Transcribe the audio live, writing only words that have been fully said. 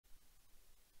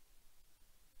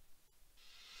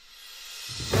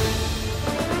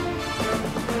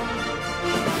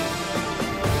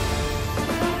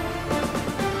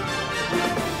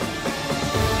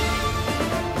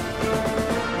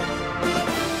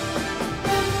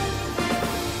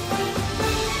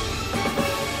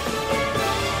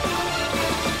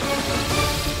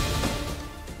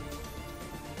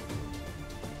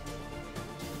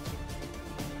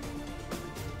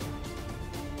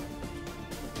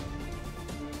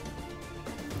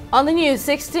On the news,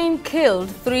 16 killed,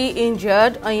 3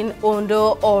 injured in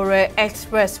Ondo-Ore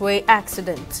Expressway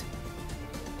accident.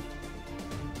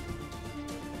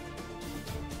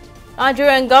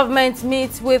 Nigerian government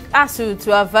meets with ASUU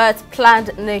to avert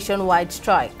planned nationwide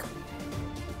strike.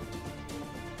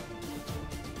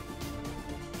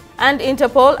 And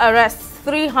Interpol arrests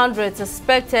 300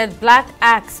 suspected Black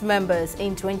Axe members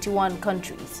in 21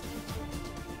 countries.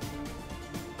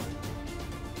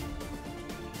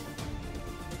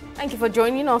 Thank you for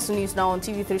joining us on News Now on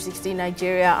TV360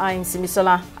 Nigeria. I'm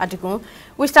Simisola Adigun.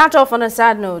 We start off on a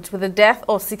sad note with the death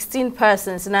of 16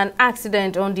 persons in an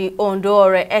accident on the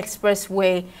Ondo-Ore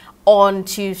Expressway on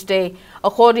Tuesday.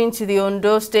 According to the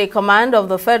Ondo State Command of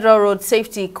the Federal Road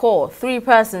Safety Corps, 3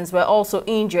 persons were also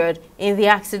injured in the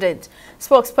accident.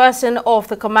 Spokesperson of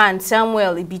the command,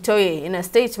 Samuel Ibitoye, in a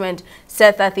statement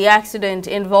said that the accident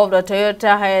involved a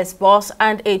Toyota Hiace bus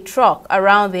and a truck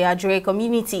around the Ajure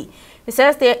community. He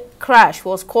says the crash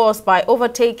was caused by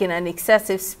overtaking and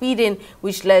excessive speeding,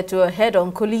 which led to a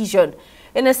head-on collision.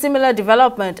 In a similar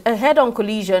development, a head-on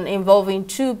collision involving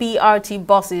 2 BRT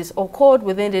buses occurred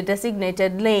within the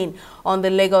designated lane on the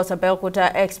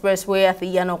Lagos-Abeokuta Expressway at the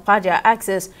Yanopaja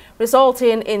axis,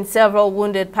 resulting in several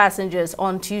wounded passengers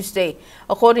on Tuesday.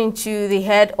 According to the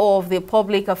head of the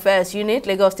Public Affairs Unit,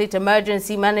 Lagos State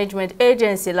Emergency Management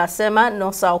Agency, Lasema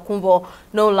Nosa Okumbo,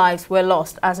 no lives were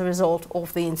lost as a result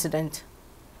of the incident.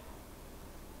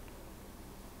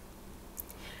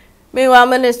 Meanwhile,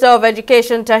 Minister of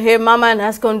Education Tahir Mamman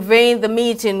has convened the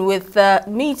meeting with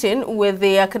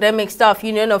the Academic Staff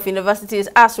Union of Universities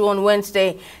ASUU on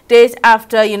Wednesday, days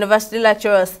after university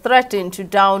lecturers threatened to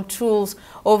down tools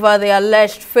over the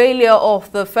alleged failure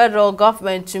of the federal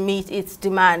government to meet its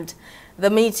demand. The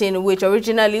meeting, which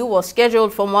originally was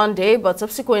scheduled for Monday but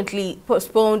subsequently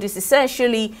postponed, is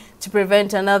essentially to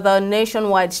prevent another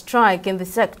nationwide strike in the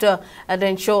sector and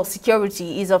ensure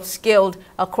security is upscaled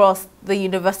across the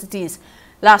universities.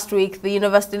 Last week, the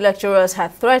university lecturers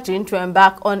had threatened to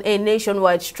embark on a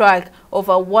nationwide strike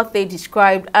over what they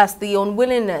described as the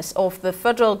unwillingness of the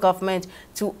federal government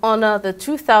to honor the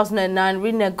 2009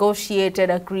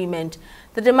 renegotiated agreement.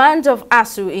 The demands of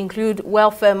ASUU include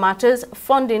welfare matters,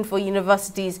 funding for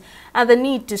universities, and the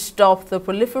need to stop the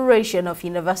proliferation of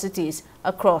universities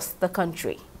across the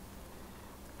country.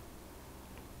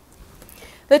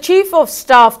 The Chief of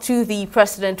Staff to the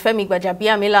President, Femi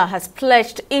Gbajabiamila, has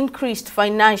pledged increased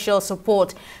financial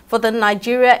support for the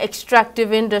Nigeria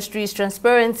Extractive Industries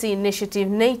Transparency Initiative,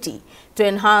 NETI, to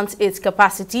enhance its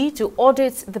capacity to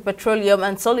audit the petroleum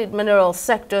and solid mineral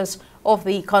sectors of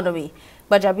the economy.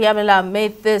 Gbajabiamila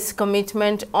made this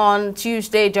commitment on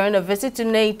Tuesday during a visit to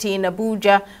NETI in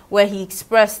Abuja, where he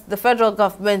expressed the federal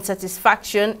government's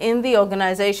satisfaction in the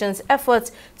organization's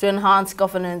efforts to enhance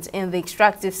governance in the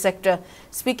extractive sector.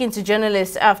 Speaking to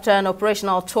journalists after an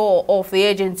operational tour of the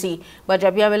agency,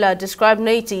 Gbajabiamila described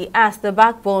NETI as the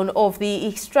backbone of the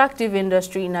extractive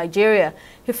industry in Nigeria.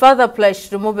 He further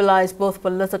pledged to mobilize both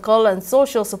political and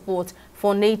social support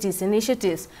for NETI's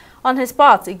initiatives. On his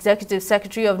part, Executive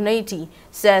Secretary of NETI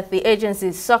said the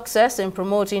agency's success in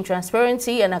promoting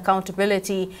transparency and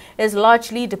accountability is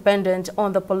largely dependent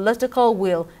on the political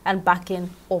will and backing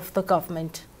of the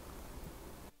government.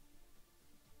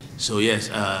 So yes,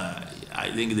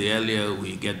 I think the earlier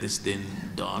we get this thing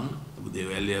done, the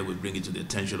earlier we bring it to the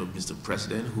attention of Mr.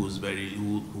 President, is very,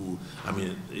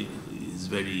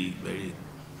 very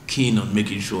keen on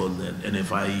making sure that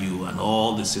NFIU and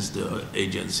all the sister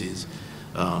agencies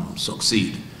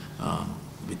succeed,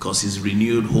 because his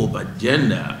renewed hope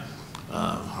agenda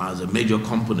has a major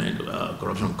component,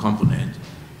 corruption component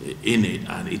in it,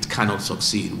 and it cannot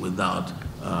succeed without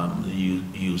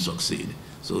you succeed.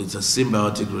 So it's a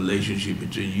symbiotic relationship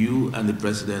between you and the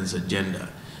president's agenda,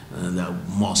 and that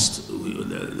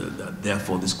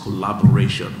therefore this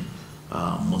collaboration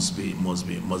must be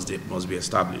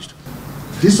established.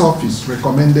 This office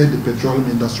recommended the Petroleum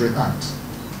Industry Act.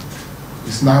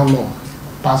 It's now law,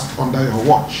 passed under your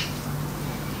watch.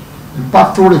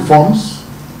 Impactful reforms,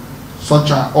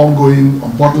 such as ongoing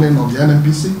unbundling of the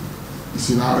NNPC, is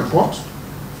in our report,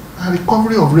 and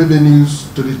recovery of revenues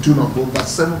to the tune of over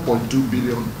 $7.2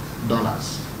 billion,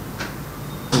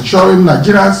 ensuring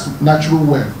Nigeria's natural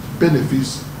wealth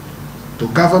benefits to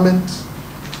government,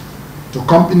 to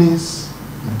companies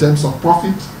in terms of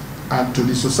profit, and to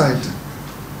the society.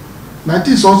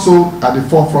 NETI is also at the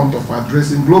forefront of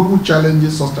addressing global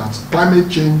challenges such as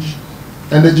climate change,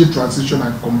 energy transition,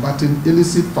 and combating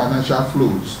illicit financial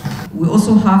flows. We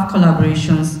also have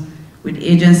collaborations with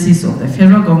agencies of the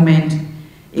federal government,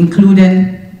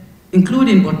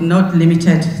 including but not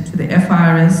limited to the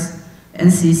FRS,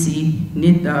 NCC,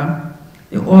 NIDA,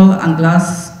 the Oil and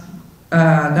Gas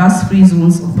Gas Free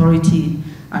Zones Authority,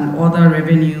 and other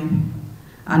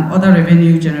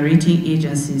revenue generating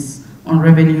agencies on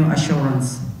revenue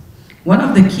assurance. One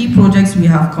of the key projects we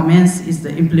have commenced is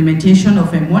the implementation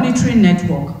of a monitoring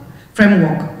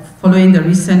framework following the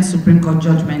recent Supreme Court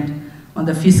judgment on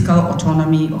the fiscal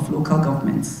autonomy of local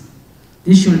governments.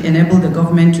 This should enable the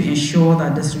government to ensure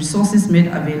that the resources made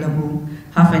available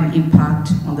have an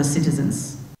impact on the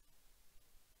citizens.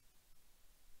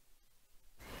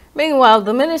 Meanwhile,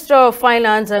 the Minister of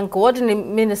Finance and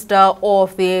Coordinating Minister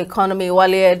of the Economy,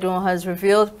 Wale Edun, has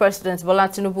revealed President Bola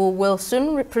Tinubu will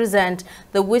soon represent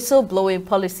the whistleblowing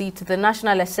policy to the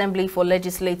National Assembly for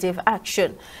legislative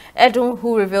action. Edun,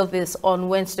 who revealed this on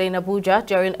Wednesday in Abuja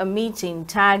during a meeting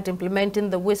tagged Implementing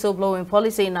the Whistleblowing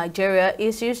Policy in Nigeria,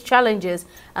 Issues, Challenges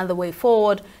and the Way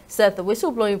Forward, said the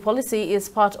whistleblowing policy is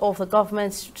part of the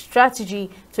government's strategy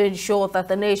to ensure that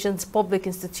the nation's public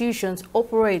institutions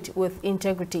operate with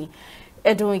integrity.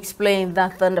 Edun explained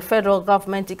that the federal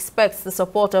government expects the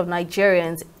support of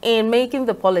Nigerians in making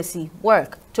the policy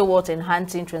work towards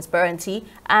enhancing transparency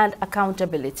and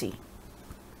accountability.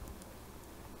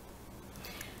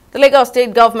 The Lagos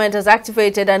State government has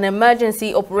activated an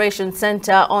emergency operations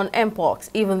center on Mpox,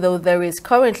 even though there is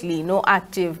currently no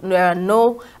active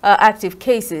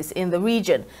cases in the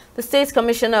region. The State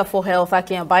Commissioner for Health,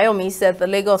 Akin Abayomi, said the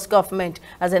Lagos government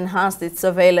has enhanced its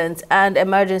surveillance and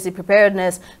emergency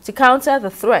preparedness to counter the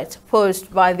threat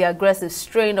posed by the aggressive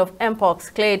strain of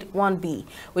Mpox Clade 1B,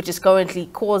 which is currently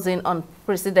causing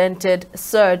unprecedented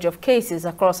surge of cases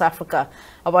across Africa.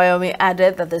 Abayomi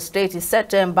added that the state is set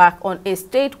to embark on a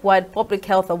statewide public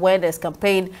health awareness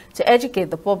campaign to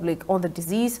educate the public on the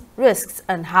disease, risks,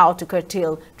 and how to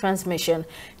curtail transmission.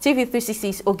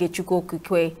 TV360's Ogechukwu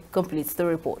Kukwe completes the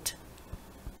report.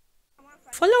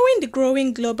 Following the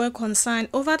growing global concern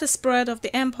over the spread of the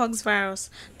Mpox virus,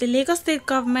 the Lagos State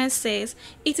government says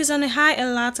it is on a high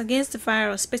alert against the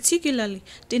virus, particularly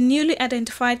the newly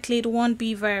identified Clade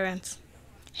 1B variant.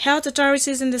 Health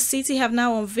authorities in the city have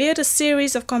now unveiled a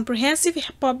series of comprehensive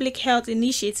public health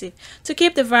initiatives to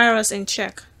keep the virus in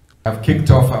check. We have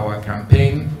kicked off our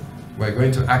campaign. We're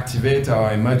going to activate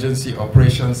our Emergency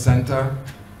Operations Center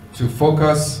to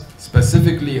focus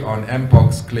specifically on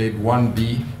Mpox Clade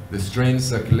 1B, the strain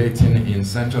circulating in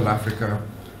Central Africa,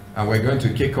 and we're going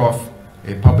to kick off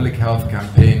a public health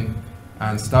campaign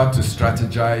and start to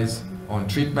strategize on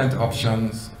treatment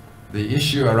options, the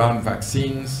issue around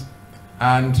vaccines,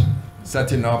 and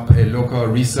setting up a local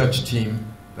research team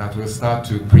that will start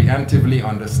to preemptively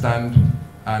understand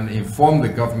and inform the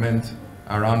government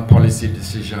around policy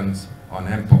decisions on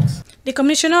Mpox. The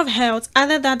Commissioner of Health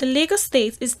added that the Lagos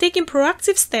State is taking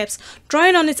proactive steps,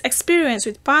 drawing on its experience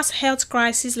with past health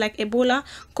crises like Ebola,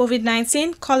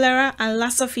 COVID-19, cholera, and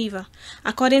Lassa fever.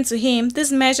 According to him,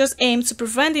 these measures aim to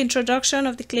prevent the introduction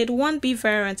of the Clade 1B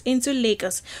variant into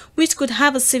Lagos, which could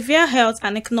have a severe health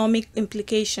and economic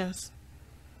implications.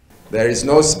 There is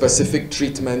no specific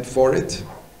treatment for it,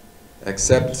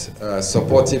 except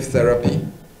supportive therapy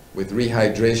with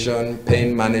rehydration,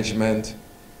 pain management,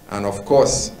 and of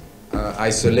course,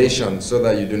 isolation so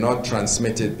that you do not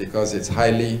transmit it because it's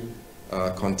highly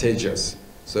contagious.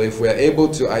 So if we're able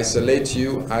to isolate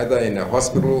you either in a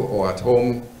hospital or at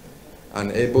home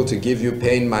and able to give you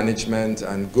pain management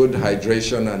and good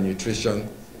hydration and nutrition,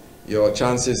 your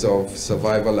chances of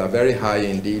survival are very high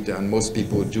indeed, and most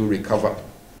people do recover.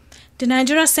 The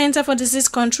Nigeria Center for Disease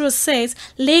Control says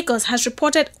Lagos has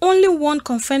reported only one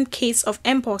confirmed case of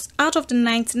Mpox out of the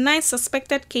 99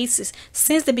 suspected cases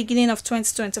since the beginning of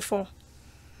 2024.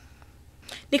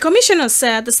 The commissioner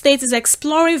said the state is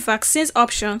exploring vaccines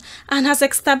options and has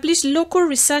established local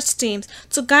research teams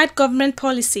to guide government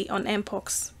policy on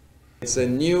Mpox. It's a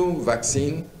new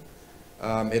vaccine.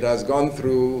 It has gone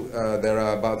through, there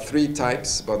are about 3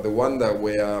 types, but the one that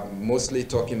we are mostly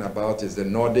talking about is the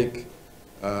Nordic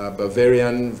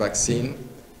Bavarian vaccine,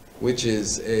 which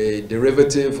is a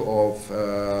derivative of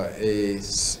a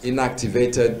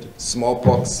inactivated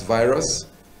smallpox virus.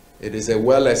 It is a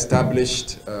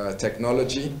well-established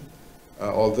technology,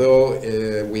 although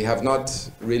we have not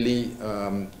really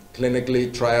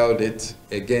clinically trialed it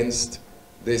against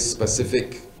this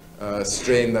specific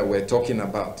strain that we're talking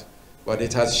about. But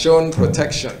it has shown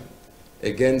protection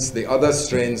against the other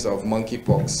strains of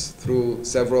monkeypox through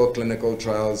several clinical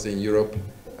trials in Europe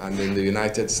and in the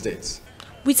United States.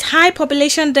 With high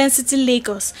population density,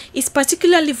 Lagos is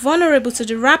particularly vulnerable to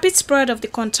the rapid spread of the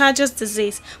contagious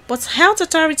disease, but health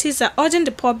authorities are urging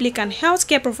the public and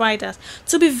healthcare providers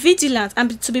to be vigilant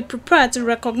and to be prepared to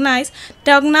recognize,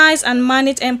 diagnose and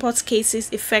manage Mpox cases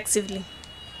effectively.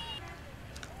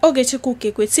 Ogechukwu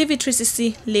Kukwe,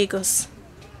 TV360, Lagos.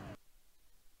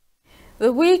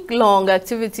 The week-long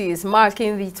activities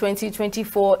marking the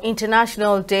 2024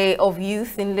 International Day of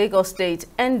Youth in Lagos State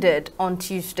ended on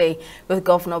Tuesday, with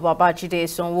Governor Babajide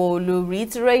Sanwo-Olu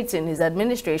reiterating his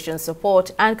administration's support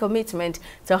and commitment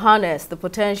to harness the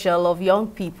potential of young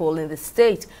people in the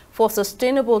state for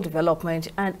sustainable development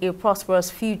and a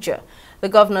prosperous future. The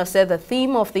governor said the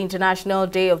theme of the International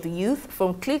Day of the Youth,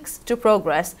 From Cliques to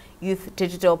Progress, Youth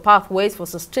Digital Pathways for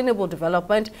Sustainable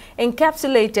Development,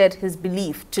 encapsulated his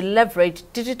belief to leverage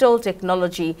digital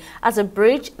technology as a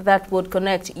bridge that would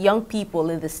connect young people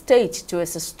in the state to a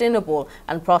sustainable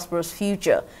and prosperous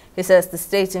future. He says the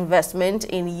state's investment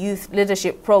in youth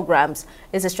leadership programs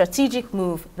is a strategic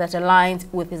move that aligns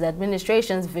with his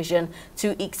administration's vision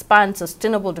to expand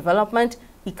sustainable development,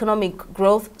 economic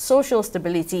growth, social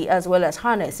stability, as well as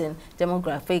harnessing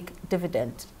demographic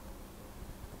dividend.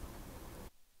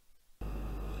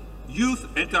 Youth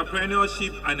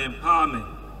entrepreneurship and empowerment.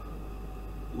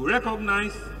 We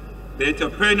recognize the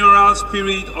entrepreneurial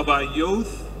spirit of our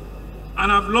youth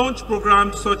and have launched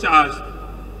programs such as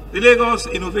the Lagos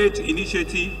Innovate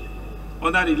Initiative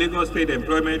under the Lagos State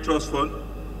Employment Trust Fund,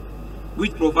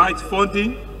 which provides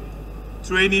funding,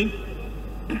 training,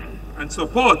 and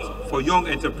support for young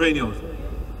entrepreneurs.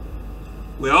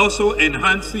 We are also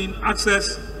enhancing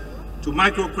access to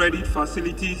microcredit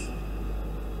facilities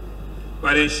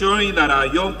by ensuring that our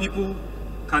young people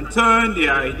can turn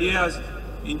their ideas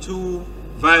into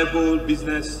viable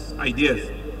business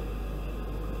ideas.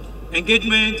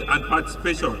 Engagement and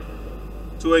participation.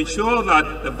 To ensure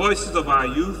that the voices of our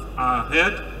youth are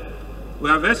heard,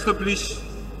 we have established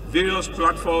various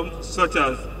platforms such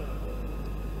as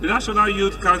the National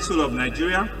Youth Council of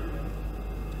Nigeria,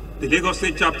 the Lagos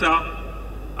State Chapter,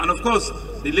 and of course,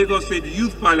 the Lagos State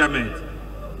Youth Parliament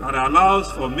that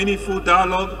allows for meaningful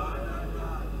dialogue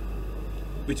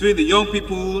between the young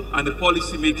people and the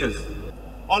policy makers.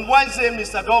 On Wednesday,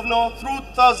 Mr. Governor, through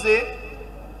Thursday,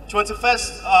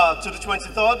 21st to the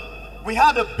 23rd, we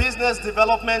had a business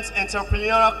development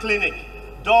entrepreneurial clinic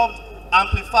dubbed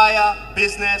Amplifier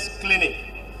Business Clinic.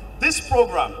 This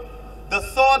program, the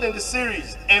third in the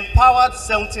series, empowered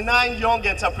 79 young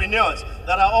entrepreneurs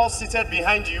that are all seated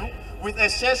behind you with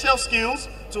essential skills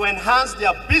to enhance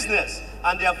their business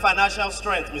and their financial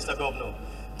strength, Mr. Governor.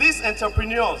 These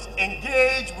entrepreneurs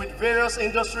engaged with various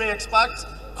industry experts,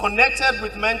 connected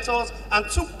with mentors, and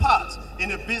took part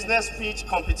in a business pitch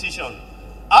competition.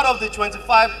 Out of the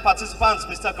 25 participants,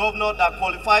 Mr. Governor, that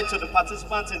qualified to the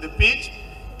participants in the pitch,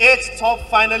 8 top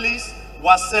finalists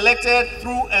were selected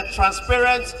through a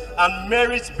transparent and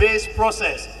merit-based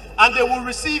process, and they will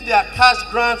receive their cash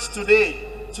grants today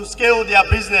to scale their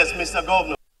business, Mr.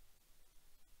 Governor.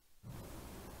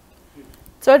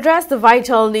 To address the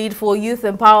vital need for youth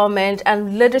empowerment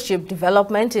and leadership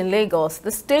development in Lagos, the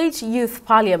State Youth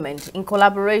Parliament, in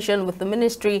collaboration with the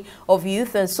Ministry of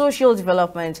Youth and Social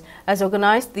Development, has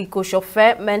organized the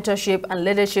Koshofe Mentorship and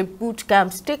Leadership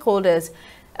Bootcamp stakeholders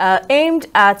aimed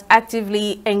at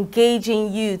actively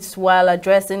engaging youths while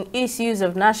addressing issues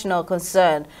of national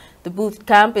concern. The boot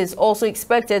camp is also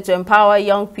expected to empower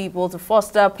young people to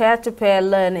foster peer-to-peer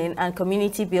learning and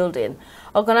community building.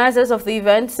 Organizers of the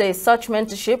event say such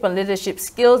mentorship and leadership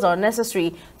skills are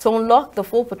necessary to unlock the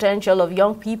full potential of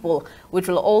young people, which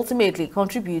will ultimately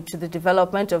contribute to the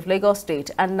development of Lagos State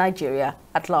and Nigeria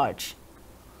at large.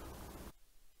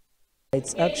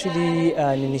 It's actually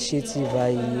an initiative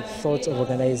I thought of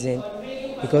organizing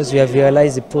because we have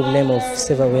realized the problem of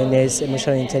self-awareness,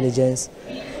 emotional intelligence,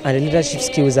 and the leadership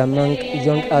skills among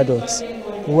young adults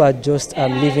who are just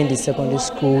leaving the secondary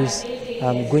schools,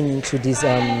 going into this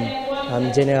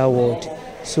general world.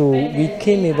 So we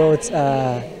came about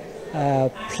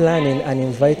planning and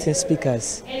inviting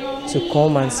speakers to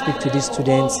come and speak to these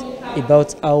students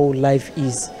about how life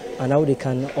is and how they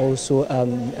can also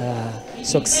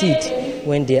succeed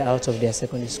when they're out of their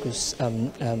secondary school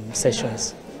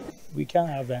sessions. We can't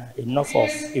have enough of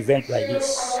events like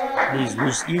this.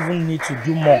 We even need to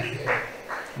do more.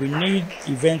 We need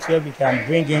events where we can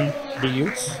bring in the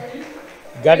youth,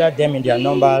 gather them in their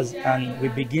numbers, and we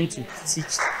begin to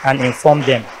teach and inform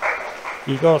them.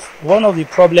 Because one of the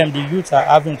problems the youth are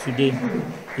having today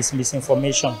is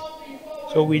misinformation.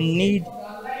 So we need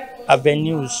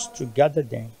avenues to gather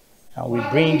them, and we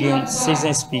bring in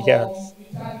seasoned speakers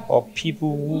or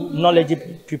people,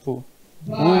 knowledgeable people,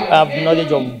 who have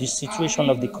knowledge of the situation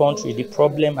of the country, the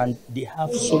problem, and they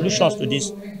have solutions to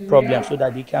this problem so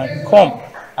that they can come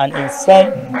and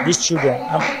inform these children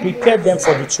and prepare them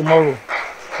for the tomorrow.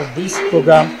 So this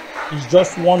program is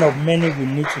just one of many we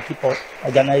need to keep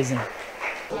organizing.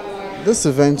 This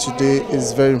event today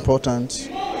is very important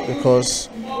because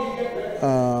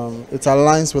it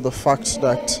aligns with the fact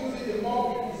that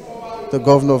the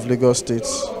governor of Lagos State,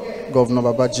 Governor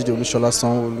Babajide Olusola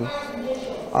Sanwo-Olu,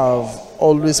 have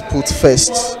always put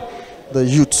first the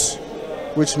youth,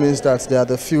 which means that they are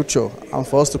the future, and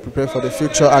for us to prepare for the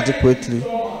future adequately,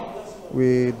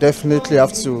 we definitely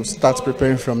have to start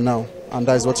preparing from now, and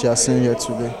that is what you are seeing here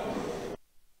today.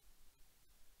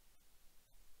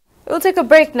 We'll take a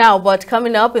break now, but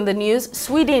coming up in the news,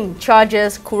 Sweden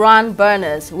charges Quran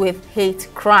burners with hate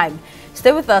crime.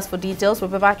 Stay with us for details. We'll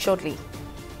be back shortly.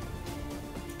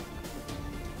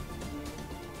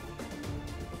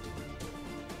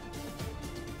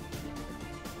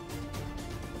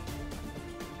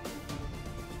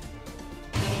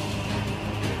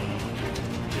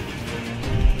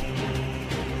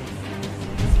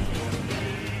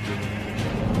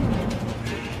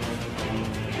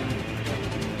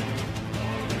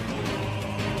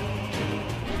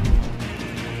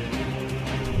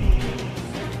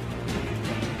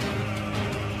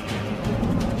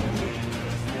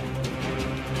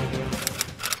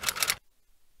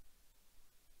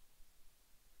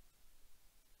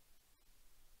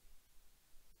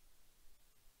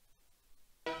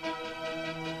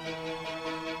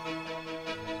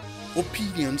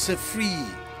 Opinions are free,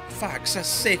 facts are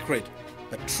sacred,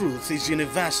 but truth is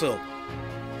universal.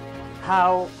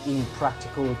 How, in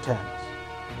practical terms,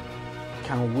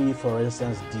 can we, for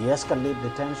instance, de-escalate the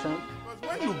tension?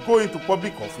 When you go into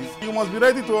public office, you must be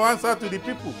ready to answer to the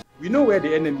people. We know where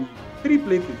the enemy is. 3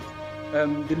 places.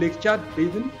 The Lake Chad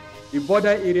Basin, the border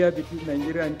area between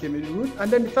Nigeria and Cameroon,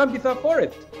 and then the Sambisa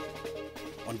Forest.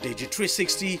 On Digi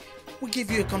 360, we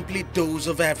give you a complete dose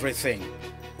of everything.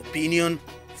 Opinion,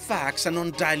 facts and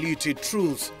undiluted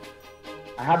truth.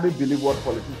 I hardly believe what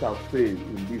politicians have said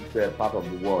in this part of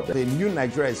the world. A new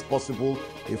Nigeria is possible,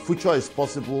 a future is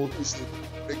possible.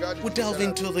 We delve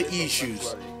into the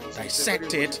issues,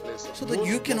 dissect it so that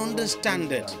you can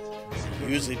understand it,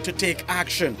 use it to take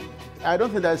action. I don't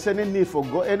think there's any need for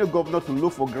any governor to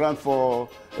look for grant for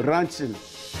ranching.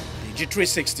 Digi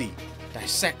 360,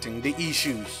 dissecting the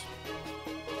issues.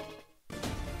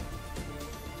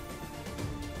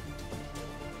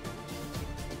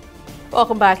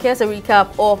 Welcome back. Here's a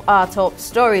recap of our top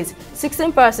stories.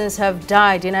 16 persons have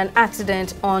died in an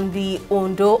accident on the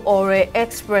Ondo-Ore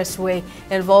Expressway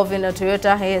involving a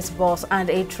Toyota Hiace bus and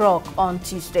a truck on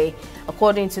Tuesday.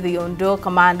 According to the Ondo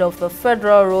commander of the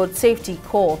Federal Road Safety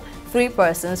Corps, 3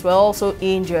 persons were also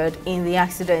injured in the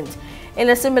accident. In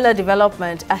a similar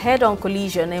development, a head-on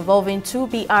collision involving 2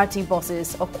 BRT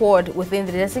buses occurred within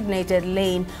the designated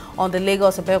lane on the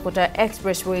Lagos-Abeokuta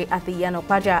Expressway at the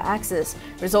Yanopaja axis,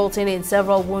 resulting in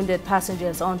several wounded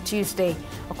passengers on Tuesday.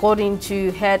 According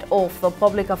to head of the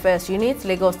Public Affairs Unit,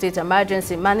 Lagos State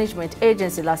Emergency Management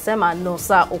Agency LASEMA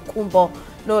Nosa Okumbo,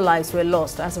 no lives were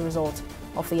lost as a result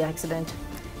of the accident.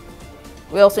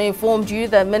 We also informed you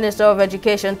that Minister of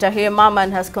Education Tahir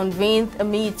Mamman has convened a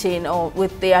meeting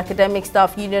with the Academic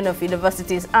Staff Union of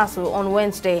Universities ASU on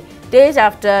Wednesday, days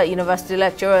after university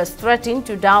lecturers threatened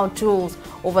to down tools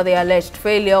over the alleged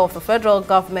failure of the federal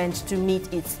government to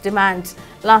meet its demands.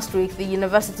 Last week, the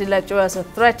university lecturers had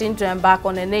threatened to embark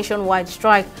on a nationwide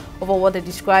strike over what they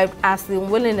described as the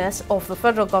unwillingness of the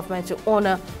federal government to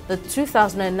honor the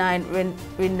 2009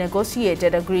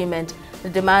 renegotiated agreement. The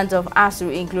demands of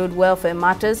ASU include welfare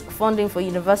matters, funding for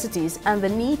universities, and the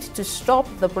need to stop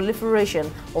the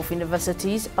proliferation of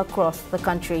universities across the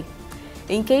country.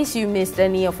 In case you missed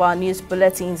any of our news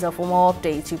bulletins or for more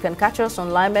updates, you can catch us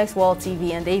on Limex World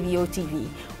TV and AVO TV,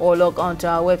 or log on to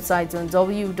our website on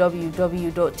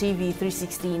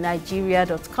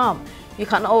www.tv360nigeria.com. You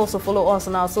can also follow us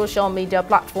on our social media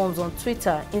platforms on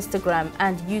Twitter, Instagram,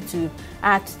 and YouTube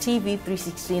at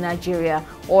TV360 Nigeria,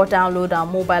 or download our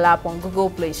mobile app on Google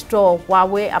Play Store,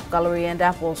 Huawei App Gallery, and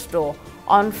Apple Store.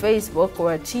 On Facebook,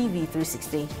 we're at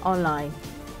TV360 Online.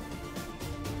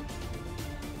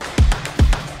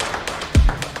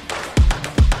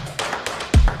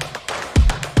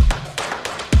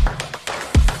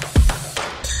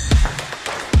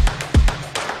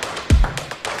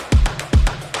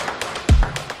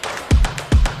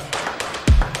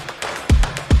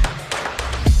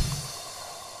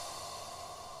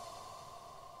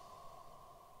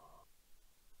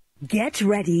 Get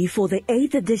ready for the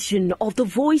 8th edition of the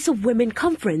Voice of Women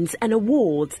Conference and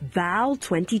Awards, VOW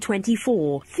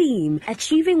 2024. Theme,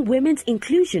 Achieving Women's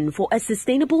Inclusion for a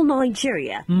Sustainable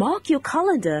Nigeria. Mark your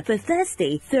calendar for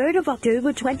Thursday, 3rd of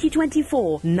October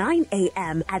 2024, 9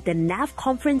 a.m. at the NAV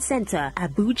Conference Center,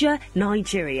 Abuja,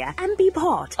 Nigeria. And be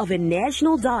part of a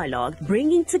national dialogue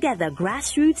bringing together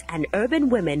grassroots and urban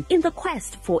women in the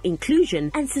quest for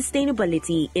inclusion and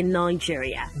sustainability in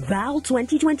Nigeria. VOW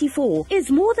 2024 is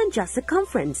more than isn't just a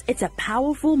conference, it's a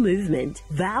powerful movement.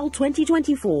 VAL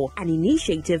 2024, an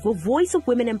initiative of Voice of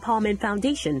Women Empowerment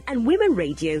Foundation and Women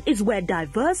Radio, is where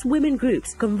diverse women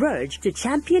groups converge to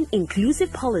champion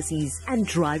inclusive policies and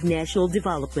drive national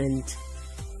development.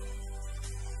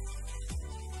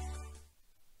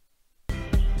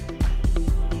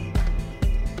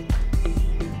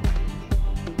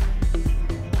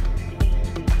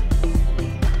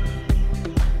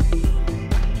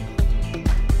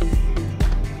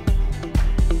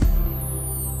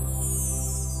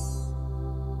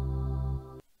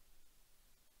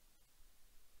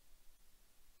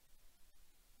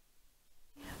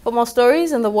 For more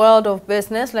stories in the world of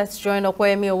business, let's join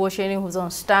Okoyemi Owosheni, who's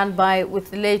on standby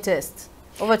with the latest.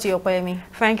 Over to you, Okoyemi.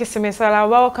 Thank you, Simisola.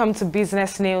 Welcome to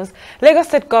Business News. Lagos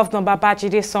State Governor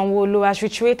Babajide Sanwo-Olu has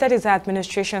reiterated his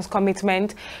administration's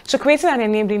commitment to creating an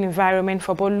enabling environment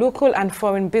for both local and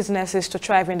foreign businesses to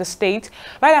thrive in the state,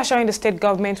 while assuring the state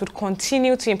government would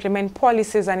continue to implement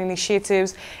policies and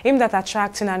initiatives aimed at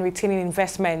attracting and retaining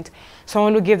investment.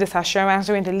 Sanwo-Olu gave this assurance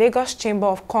during the Lagos Chamber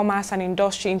of Commerce and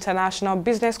Industry International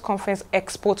Business Conference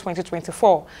Expo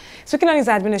 2024. Speaking on his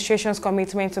administration's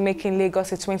commitment to making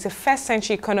Lagos a 21st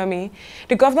century economy,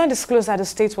 the governor disclosed that the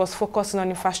state was focusing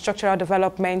on infrastructural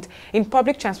development in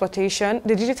public transportation,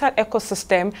 the digital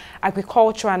ecosystem,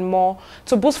 agriculture, and more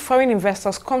to boost foreign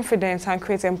investors' confidence and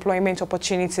create employment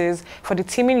opportunities for the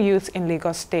teeming youth in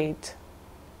Lagos State.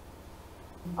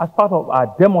 As part of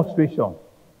our demonstration,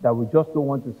 that we just don't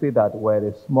want to say that we're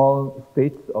a small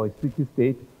state or a city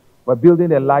state, we're building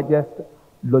the largest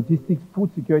logistics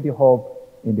food security hub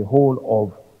in the whole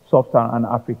of sub-Saharan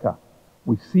Africa.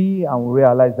 We see and we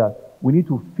realize that we need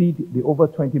to feed the over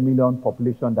 20 million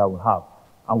population that we have.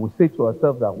 And we say to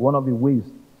ourselves that one of the ways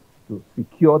to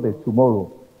secure the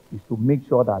tomorrow is to make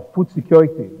sure that food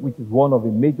security, which is one of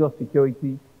the major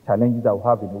security challenges that we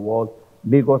have in the world,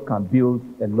 Lagos can build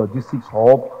a logistics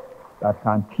hub that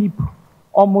can keep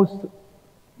almost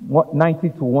 90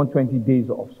 to 120 days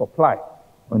of supply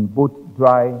on both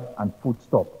dry and food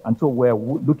stock. And so we're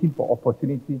looking for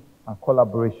opportunity and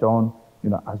collaboration,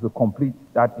 as we complete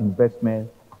that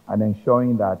investment and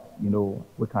ensuring that,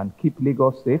 we can keep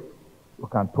Lagos safe, we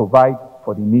can provide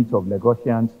for the needs of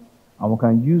Lagosians, and we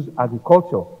can use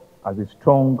agriculture as a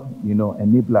strong,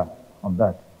 enabler on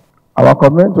that. Our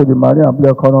commitment to the marine and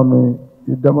blue economy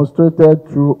is demonstrated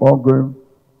through ongoing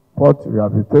port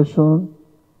rehabilitation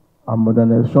and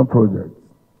modernization projects.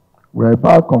 We are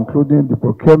about concluding the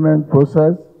procurement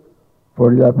process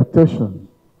for rehabilitation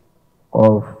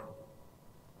of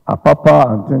Apapa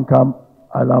and Tinkam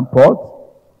Island Port.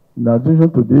 In addition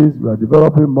to this, we are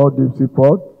developing more deep sea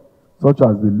ports, such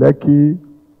as the Lekki,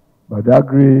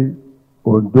 Badagry,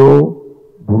 Ondo,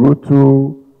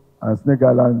 Burutu, and Snake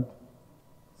Island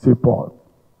seaport.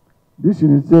 These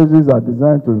initiatives are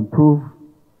designed to improve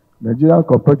Nigeria's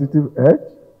competitive edge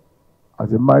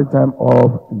as a maritime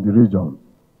hub in the region.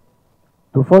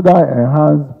 To further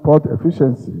enhance port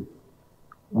efficiency,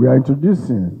 we are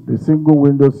introducing the single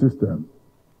window system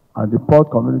and the port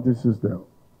community system,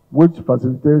 which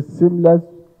facilitates seamless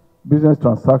business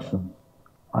transactions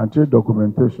and trade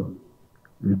documentation,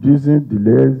 reducing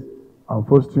delays and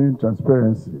fostering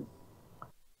transparency.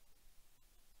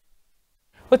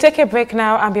 We'll take a break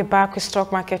now and be back with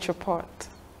Stock Market Report.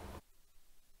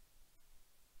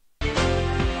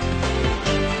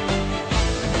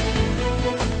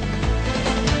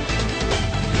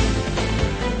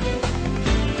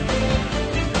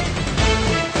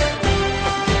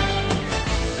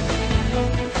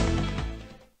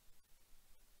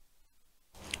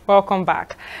 Welcome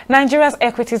back. Nigeria's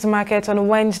equities market on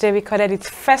Wednesday recorded its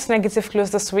first negative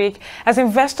close this week as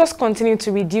investors continue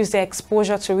to reduce their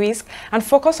exposure to risk and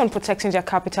focus on protecting their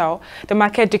capital. The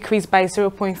market decreased by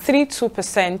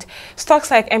 0.32%.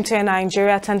 Stocks like MTN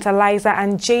Nigeria, Tantalizer,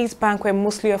 and Jay's Bank were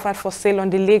mostly offered for sale on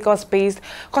the Lagos-based,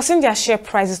 causing their share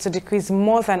prices to decrease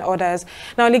more than others.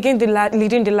 Now, leading the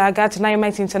laggards,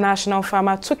 Naimet International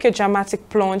Pharma took a dramatic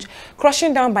plunge,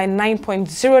 crushing down by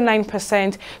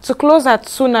 9.09% to close at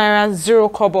 2.0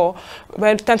 kobo.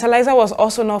 Well, Tantalizer was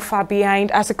also not far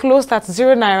behind as it closed at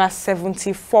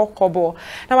 0.74 kobo.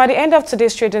 Now, at the end of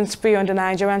today's trading spree on the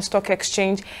Nigerian Stock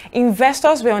Exchange,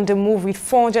 investors were on the move with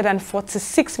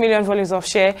 446 million volumes of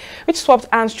share, which swapped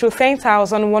hands through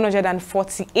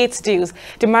 10,148 deals.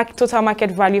 The total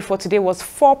market value for today was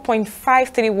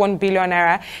 4.531 billion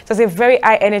naira. It was a very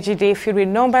high energy day filled with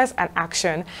numbers and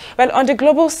action. Well, on the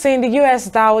global scene, the US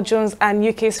Dow Jones and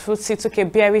UK's FTSE took a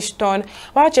bearish turn,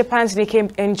 while while Japan's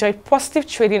Nikkei enjoyed positive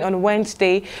trading on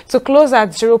Wednesday to close at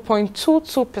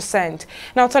 0.22%.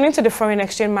 Now, turning to the foreign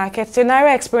exchange market, the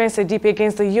Naira experienced a dip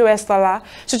against the US dollar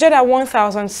to trade at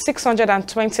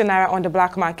 1,620 Naira on the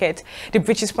black market. The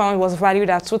British pound was valued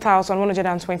at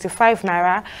 2,125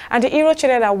 Naira, and the euro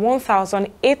traded at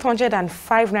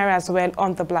 1,805 Naira as well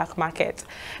on the black market.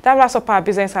 That wraps up our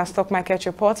business and stock market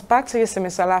report. Back to you,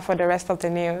 Simisola, for the rest of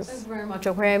the news. Thanks very much,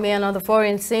 Okwemi. And on the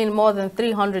foreign scene, more than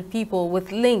 300 people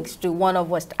with links to one of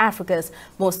West Africa's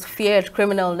most feared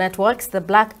criminal networks, the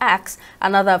Black Axe,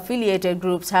 and other affiliated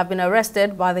groups have been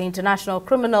arrested by the International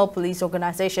Criminal Police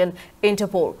Organization,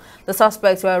 Interpol. The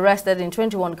suspects were arrested in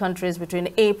 21 countries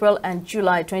between April and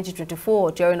July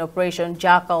 2024 during Operation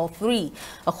Jackal 3.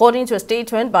 According to a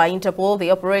statement by Interpol,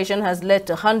 the operation has led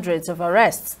to hundreds of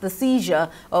arrests, the seizure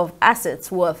of assets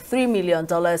worth $3 million,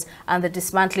 and the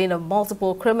dismantling of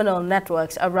multiple criminal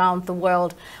networks around the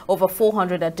world. Over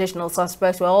 400 additional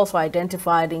suspects were also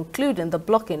identified, including the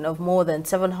blocking of more than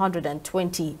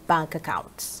 720 bank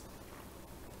accounts.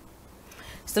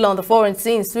 Still on the foreign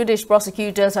scene, Swedish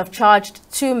prosecutors have charged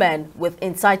 2 men with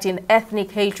inciting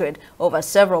ethnic hatred over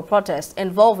several protests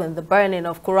involving the burning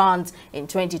of Qurans in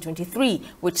 2023,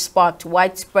 which sparked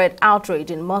widespread outrage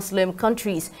in Muslim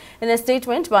countries. In a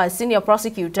statement by a senior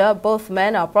prosecutor, both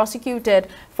men are prosecuted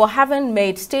for having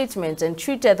made statements and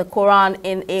treated the Quran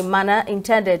in a manner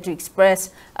intended to express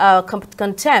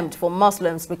contempt for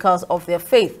Muslims because of their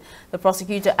faith. The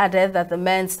prosecutor added that the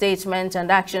men's statements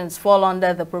and actions fall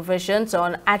under the provisions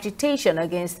on agitation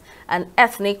against an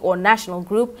ethnic or national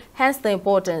group, hence the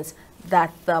importance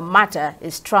that the matter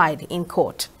is tried in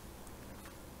court.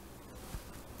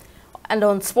 And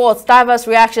on sports, diverse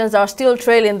reactions are still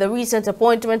trailing the recent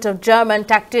appointment of German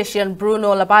tactician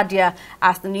Bruno Labbadia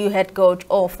as the new head coach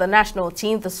of the national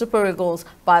team, the Super Eagles,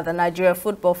 by the Nigeria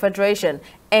Football Federation,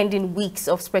 ending weeks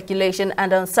of speculation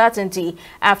and uncertainty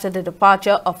after the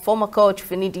departure of former coach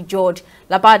Finidi George.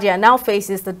 Labbadia now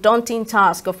faces the daunting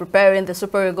task of preparing the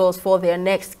Super Eagles for their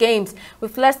next games,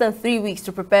 with less than 3 weeks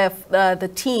to prepare the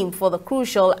team for the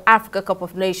crucial Africa Cup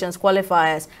of Nations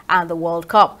qualifiers and the World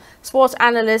Cup. Sports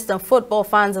analysts and football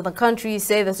fans in the country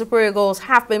say the Super Eagles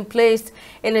have been placed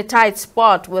in a tight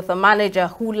spot with a manager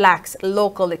who lacks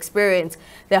local experience.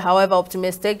 They're, however,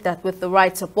 optimistic that with the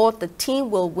right support, the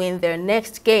team will win their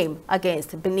next game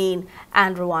against Benin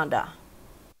and Rwanda.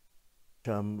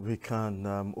 We can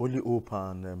only hope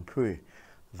and pray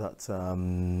that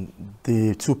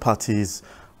the two parties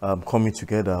coming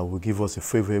together will give us a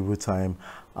favorable time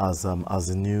as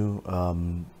a new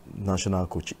national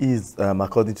coach. Is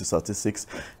according to statistics,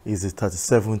 is the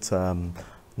 37th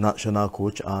national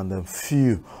coach, and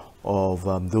few of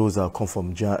those that come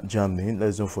from Germany.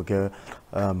 Let's don't forget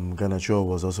Garnacho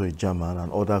was also a German,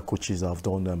 and other coaches have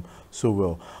done them so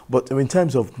well. But in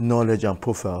terms of knowledge and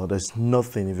profile, there's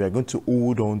nothing. If you're going to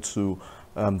hold on to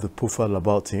the profile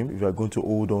about him, if you're going to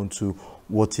hold on to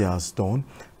what he has done,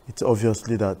 it's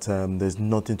obviously that there's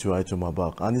nothing to write him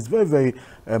about. And it's very, very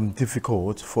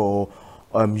difficult for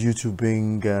you to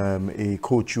bring a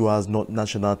coach who has not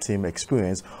national team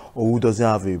experience or who doesn't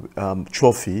have a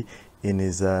trophy in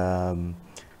his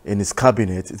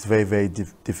cabinet. It's very, very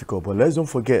difficult. But let's don't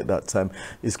forget that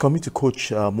he's coming to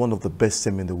coach one of the best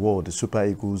teams in the world, the Super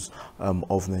Eagles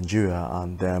of Nigeria,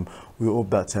 and we hope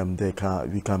that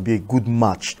we can be a good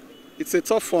match. It's a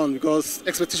tough one because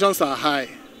expectations are high,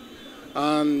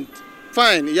 and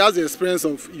fine, he has the experience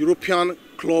of European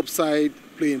club side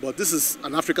playing, but this is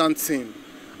an African team,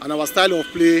 and our style of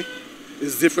play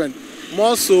is different.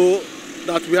 More so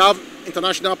that we have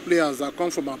international players that come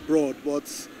from abroad,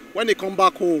 but when they come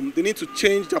back home, they need to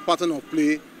change their pattern of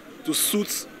play to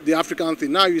suit the African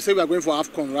thing. Now you say we are going for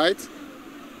AFCON, right?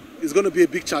 It's going to be a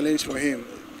big challenge for him.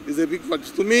 It's a big,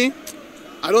 to me,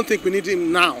 I don't think we need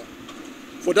him now.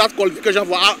 For that qualification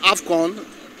for AFCON,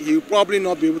 he will probably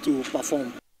not be able to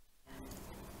perform.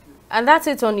 And that's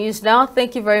it on News Now.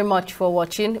 Thank you very much for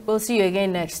watching. We'll see you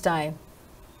again next time.